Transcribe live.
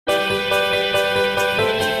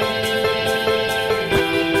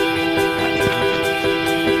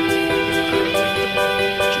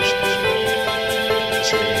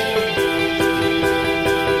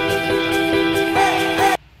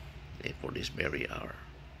very hour.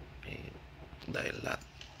 Okay? Dahil lahat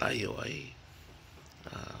tayo ay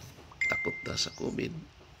uh, takot na sa COVID,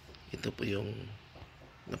 ito po yung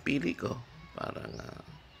napili ko para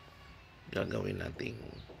gagawin nating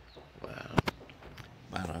uh,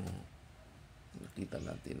 parang nakita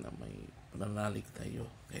natin na may pananalig tayo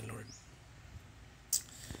kay Lord.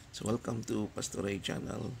 So welcome to Pastor Ray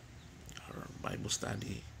channel, our Bible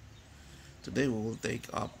study. Today we will take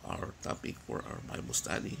up our topic for our Bible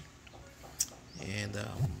study, and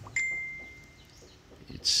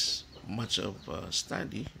it's much of a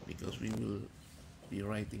study because we will be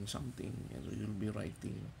writing something, and we will be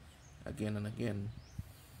writing again and again,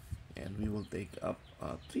 and we will take up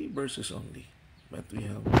 3 verses only, but we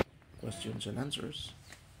have questions and answers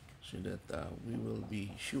so that we will be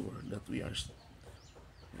sure that we are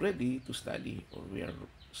ready to study, or we are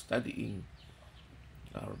studying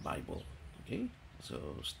our Bible. Okay, so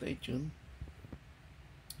stay tuned.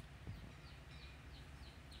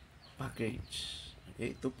 Package.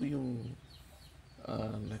 Okay, ito po yung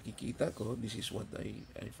nakikita ko. This is what I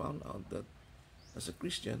found out, that as a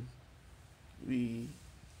Christian, we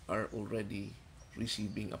are already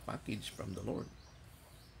receiving a package from the Lord.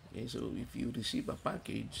 Okay, so if you receive a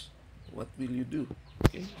package, what will you do?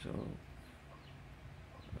 Okay, so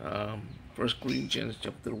 1 Corinthians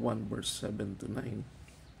chapter 1 verse 7 to 9.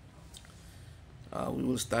 We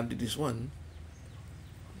will study this one,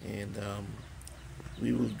 and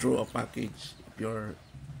we will draw a package. If you're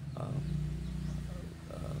um,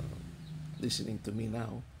 listening to me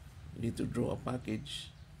now, you need to draw a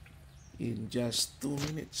package in just 2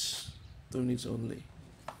 minutes. 2 minutes only.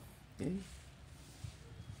 Okay?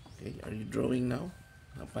 Okay, are you drawing now?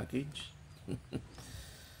 A package?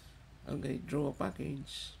 Okay, draw a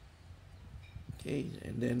package. Okay,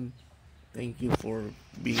 and then thank you for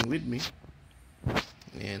being with me.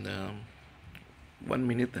 And 1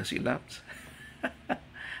 minute has elapsed.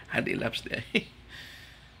 Had elapsed there.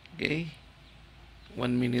 Okay,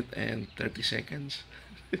 1 minute and 30 seconds.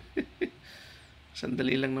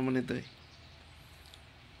 Sandali lang naman ito eh.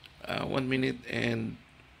 1 minute and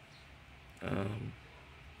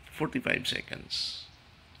 45 seconds.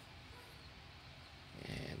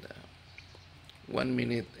 And 1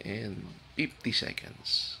 minute and 50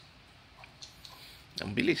 seconds.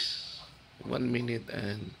 Ang bilis. 1 minute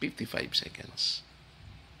and 55 seconds.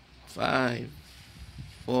 5,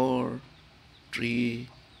 4, 3,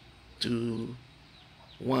 2,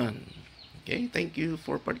 1. Okay, thank you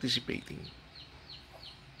for participating.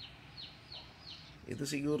 Ito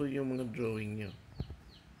siguro yung mga drawing nyo.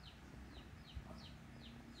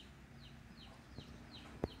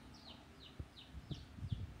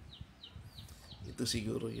 Ito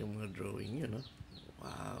siguro yung mga drawing nyo, no?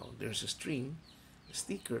 Wow, there's a string, a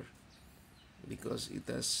sticker, because it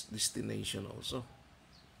has destination also.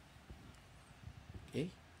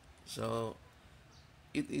 Okay, so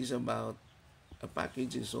it is about, a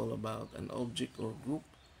package is all about an object or group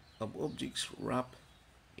of objects wrapped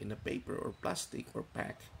in a paper or plastic or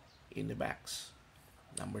packed in a box.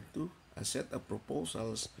 Number 2, a set of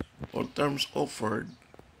proposals or terms offered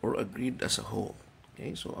or agreed as a whole.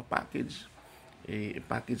 Okay, so a package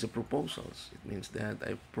of proposals. It means that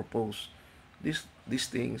I propose these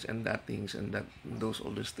things and that things and that those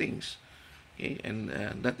all these things. Okay, and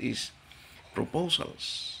that is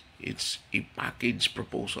proposals. It's a package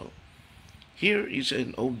proposal. Here is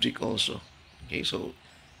an object also. Okay, so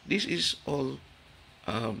this is all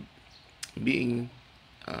being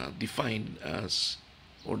defined as,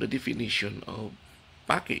 or the definition of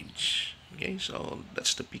package. Okay, so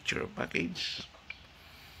that's the picture of package.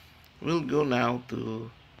 We'll go now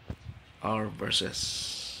to our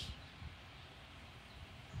verses.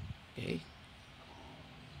 Okay.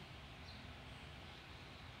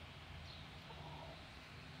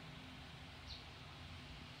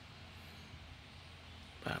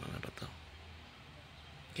 Paano na ba to?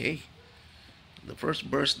 Okay. The first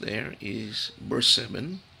verse there is verse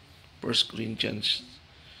 7. 1 Corinthians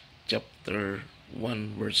chapter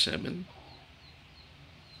 1 verse 7.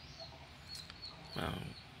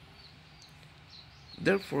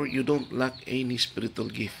 Therefore, you don't lack any spiritual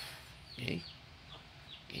gift. Okay?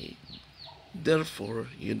 Okay. Therefore,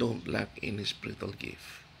 you don't lack any spiritual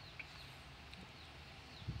gift.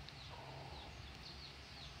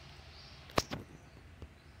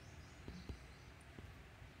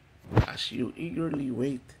 As you eagerly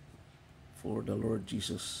wait for the Lord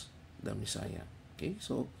Jesus, the Messiah. Okay?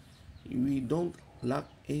 So, we don't lack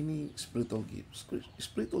any spiritual gifts.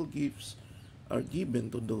 Spiritual gifts are given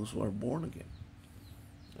to those who are born again,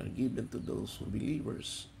 are given to those who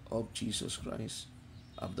believers of Jesus Christ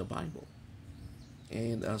of the Bible.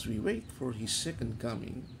 And as we wait for His second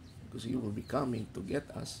coming, because He will be coming to get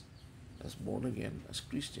us as born again, as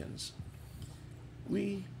Christians.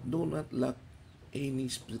 We do not lack any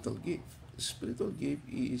spiritual gift. Spiritual gift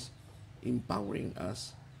is empowering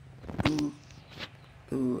us to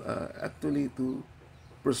actually to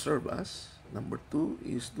preserve us. Number two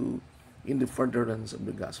is to in the furtherance of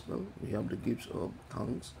the gospel. We have the gifts of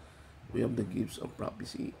tongues, we have the gifts of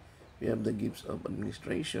prophecy, we have the gifts of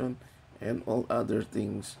administration, and all other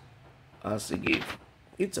things as a gift.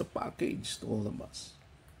 It's a package to all of us.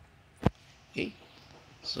 Okay,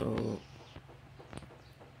 so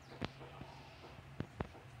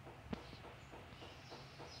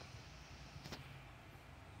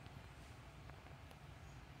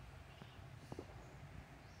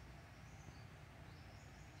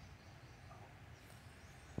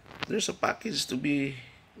there's a package to be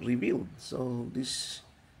revealed. So this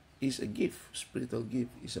is a gift. Spiritual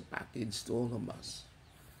gift is a package to all of us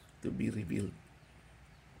to be revealed.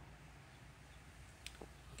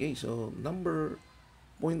 Okay, so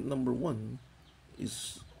point number one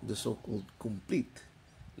is the so-called complete.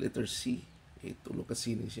 Letter C. Okay, tulo ka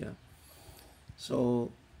C siya. So,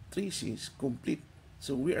 3 C's, complete.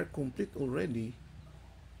 So, we are complete already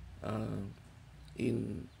uh,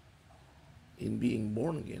 in being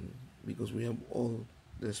born again because we have all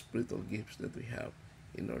the spiritual gifts that we have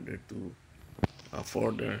in order to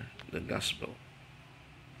further the gospel.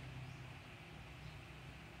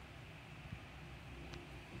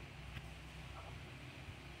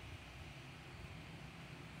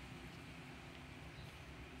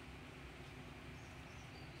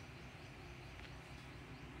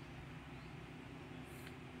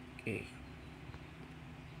 Okay.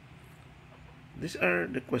 These are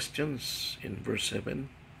the questions in verse 7.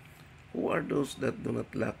 Who are those that do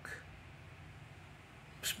not lack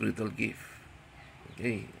spiritual gift?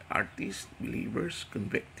 Okay, artists, believers,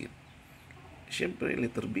 convicted. Siyempre,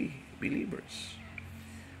 letter B, believers.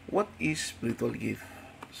 What is spiritual gift?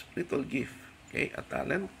 Spiritual gift, okay, a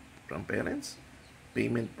talent from parents,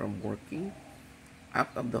 payment from working,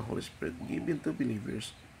 act of the Holy Spirit given to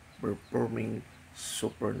believers performing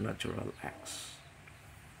supernatural acts.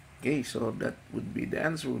 Okay, so that would be, the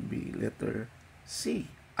answer would be letter C,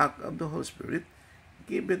 act of the Holy Spirit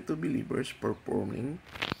given to believers performing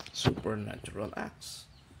supernatural acts.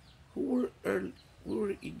 Who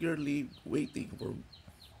were eagerly waiting for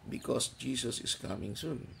because Jesus is coming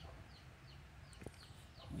soon.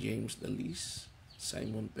 James the least,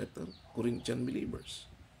 Simon Peter, Corinthian believers.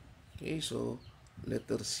 Okay, so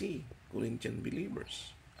letter C, Corinthian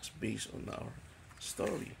believers, as based on our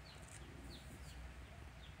story.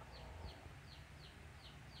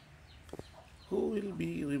 Who will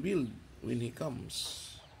be revealed when He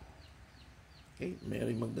comes? Okay,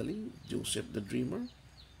 Mary Magdalene, Joseph the dreamer,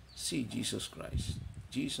 C, Jesus Christ.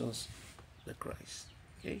 Jesus the Christ.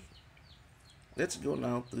 Okay, let's go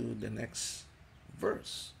now to the next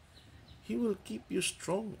verse. He will keep you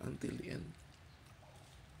strong until the end.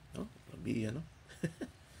 No? Sabi, ano?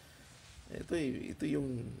 ito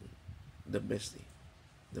yung the best eh.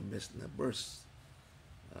 The best na verse.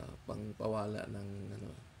 Pangpawala ng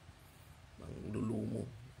pang lulumo.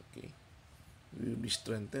 Okay. We will be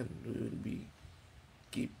strengthened. We will be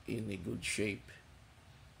keep in a good shape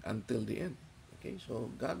until the end. Okay, so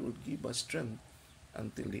God will give us strength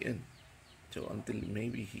until the end. So until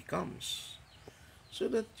maybe He comes, so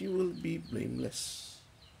that you will be blameless.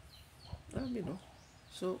 You know,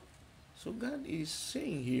 so God is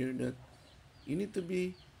saying here that you need to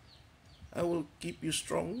be. I will keep you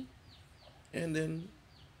strong, and then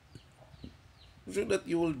so that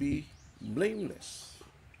you will be blameless.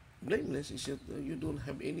 Blameless is that you don't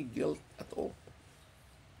have any guilt at all.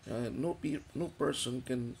 No person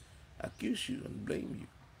can accuse you and blame you.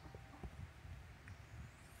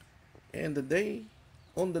 And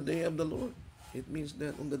on the day of the Lord, it means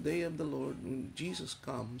that on the day of the Lord, when Jesus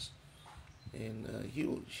comes, and he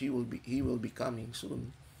will be coming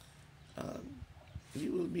soon.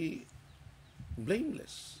 You will be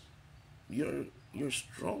blameless. You're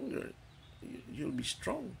stronger. You'll be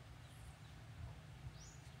strong.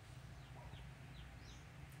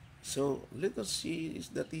 So let us see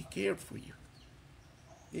is that He cared for you.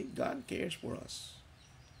 Okay? God cares for us,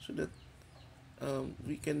 so that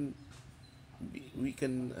we can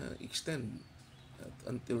extend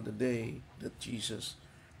until the day that Jesus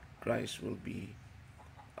Christ will be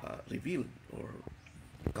revealed or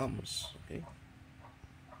comes. Okay.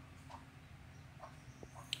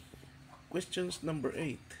 Questions number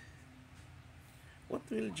 8. What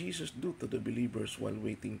will Jesus do to the believers while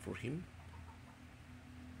waiting for Him?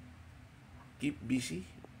 Keep busy,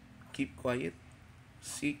 keep quiet,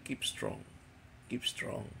 C, keep strong. Keep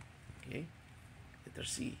strong. Okay? Letter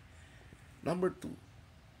C. Number two,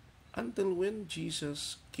 until when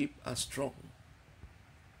Jesus keep us strong?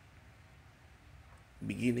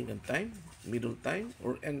 Beginning of time, middle time,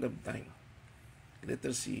 or end of time?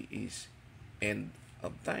 Letter C is end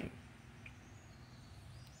of time.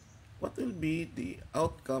 What will be the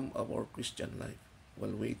outcome of our Christian life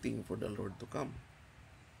while waiting for the Lord to come?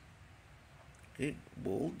 Okay,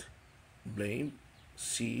 bold, blame,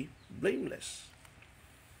 C, blameless.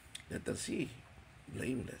 Letter C,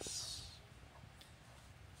 blameless.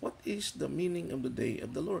 What is the meaning of the day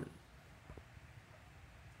of the Lord?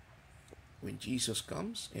 When Jesus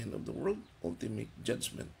comes, end of the world, ultimate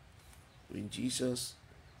judgment. When Jesus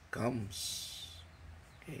comes.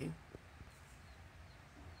 Okay?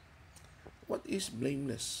 What is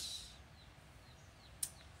blameless?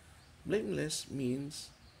 Blameless means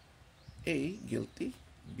A, guilty,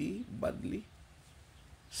 B, badly,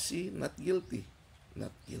 C, not guilty.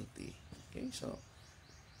 Not guilty. Okay, so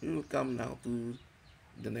we will come now to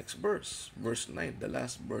the next verse, verse 9, the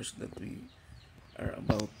last verse that we are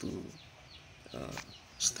about to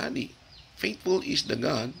study. Faithful is the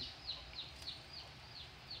God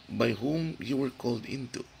by whom you were called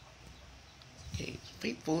into. Okay,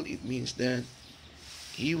 faithful, it means that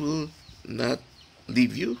He will not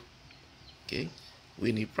leave you. Okay,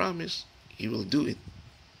 when He promised, He will do it.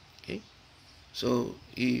 Okay, so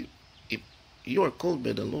if you are called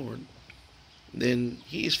by the Lord, then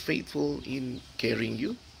He is faithful in carrying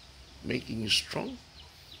you, making you strong,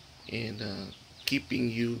 and keeping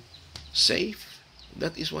you safe.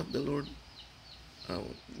 That is what the Lord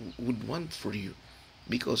would want for you,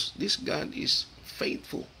 because this God is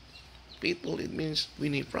faithful. Faithful, it means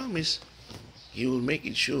when He promised, He will make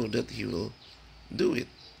it sure that He will do it.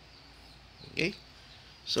 Okay?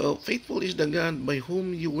 So, faithful is the God by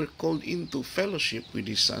whom you were called into fellowship with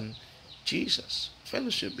His Son, Jesus.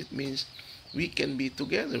 Fellowship, it means we can be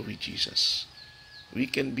together with Jesus. We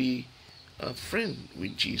can be a friend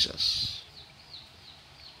with Jesus.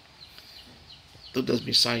 To the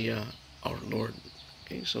Messiah, our Lord.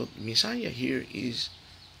 Okay, so Messiah here is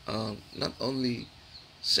not only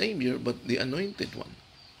Savior, but the anointed one,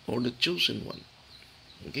 or the chosen one.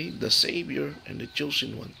 Okay, the Savior and the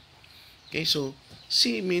chosen one. Okay, so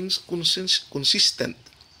C means consistent.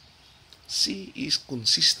 C is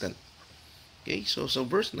consistent. Okay, so sa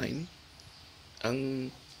verse 9,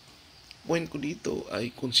 ang point ko dito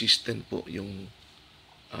ay consistent po yung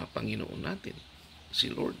Panginoon natin,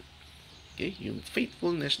 si Lord. Okay, yung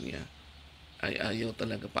faithfulness niya ay ayaw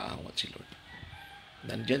talaga paawat si Lord.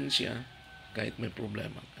 Nandyan siya kahit may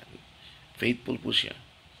problema. Faithful po siya.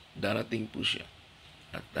 Darating po siya.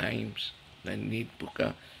 At times na need po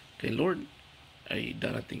ka kay Lord, ay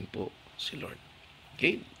darating po si Lord.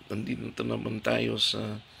 Okay, nandito naman tayo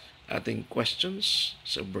sa ating questions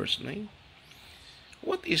sa verse 9.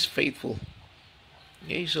 What is faithful?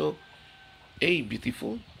 Okay, so A,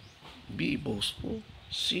 beautiful, B, boastful,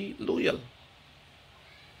 C, loyal.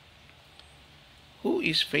 Who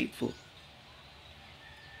is faithful?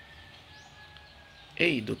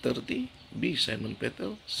 A, Duterte, B, Simon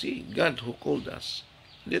Peter, C, God who called us.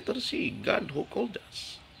 Letter C, God who called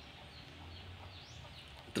us.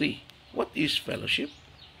 3. What is fellowship?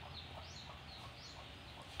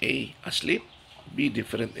 A, asleep, B,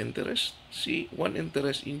 different interest, C, one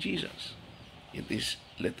interest in Jesus. It is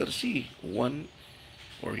letter C, one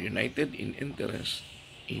or united in interest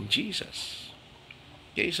in Jesus.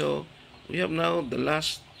 Okay, so we have now the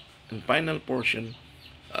last and final portion,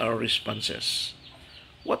 our responses.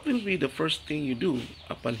 What will be the first thing you do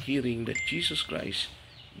upon hearing that Jesus Christ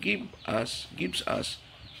gives us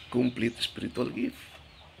complete spiritual gift?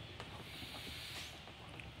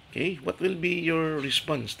 Okay, what will be your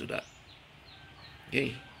response to that?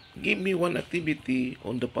 Okay, give me one activity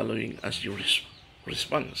on the following as your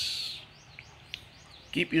response.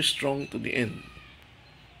 Keep you strong to the end.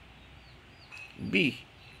 B,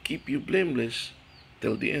 keep you blameless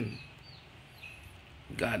till the end.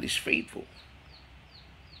 God is faithful.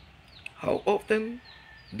 How often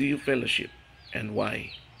do you fellowship and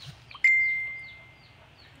why?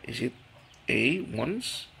 Is it A,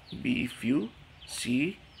 once, B, few,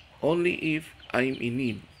 C, only if I'm in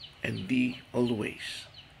need, and D, always?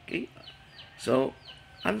 Okay, so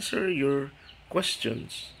answer these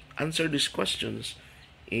questions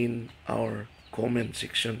in our comment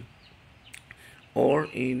section or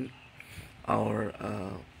in our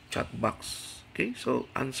chat box. Okay, so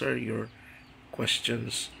answer your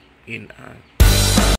questions in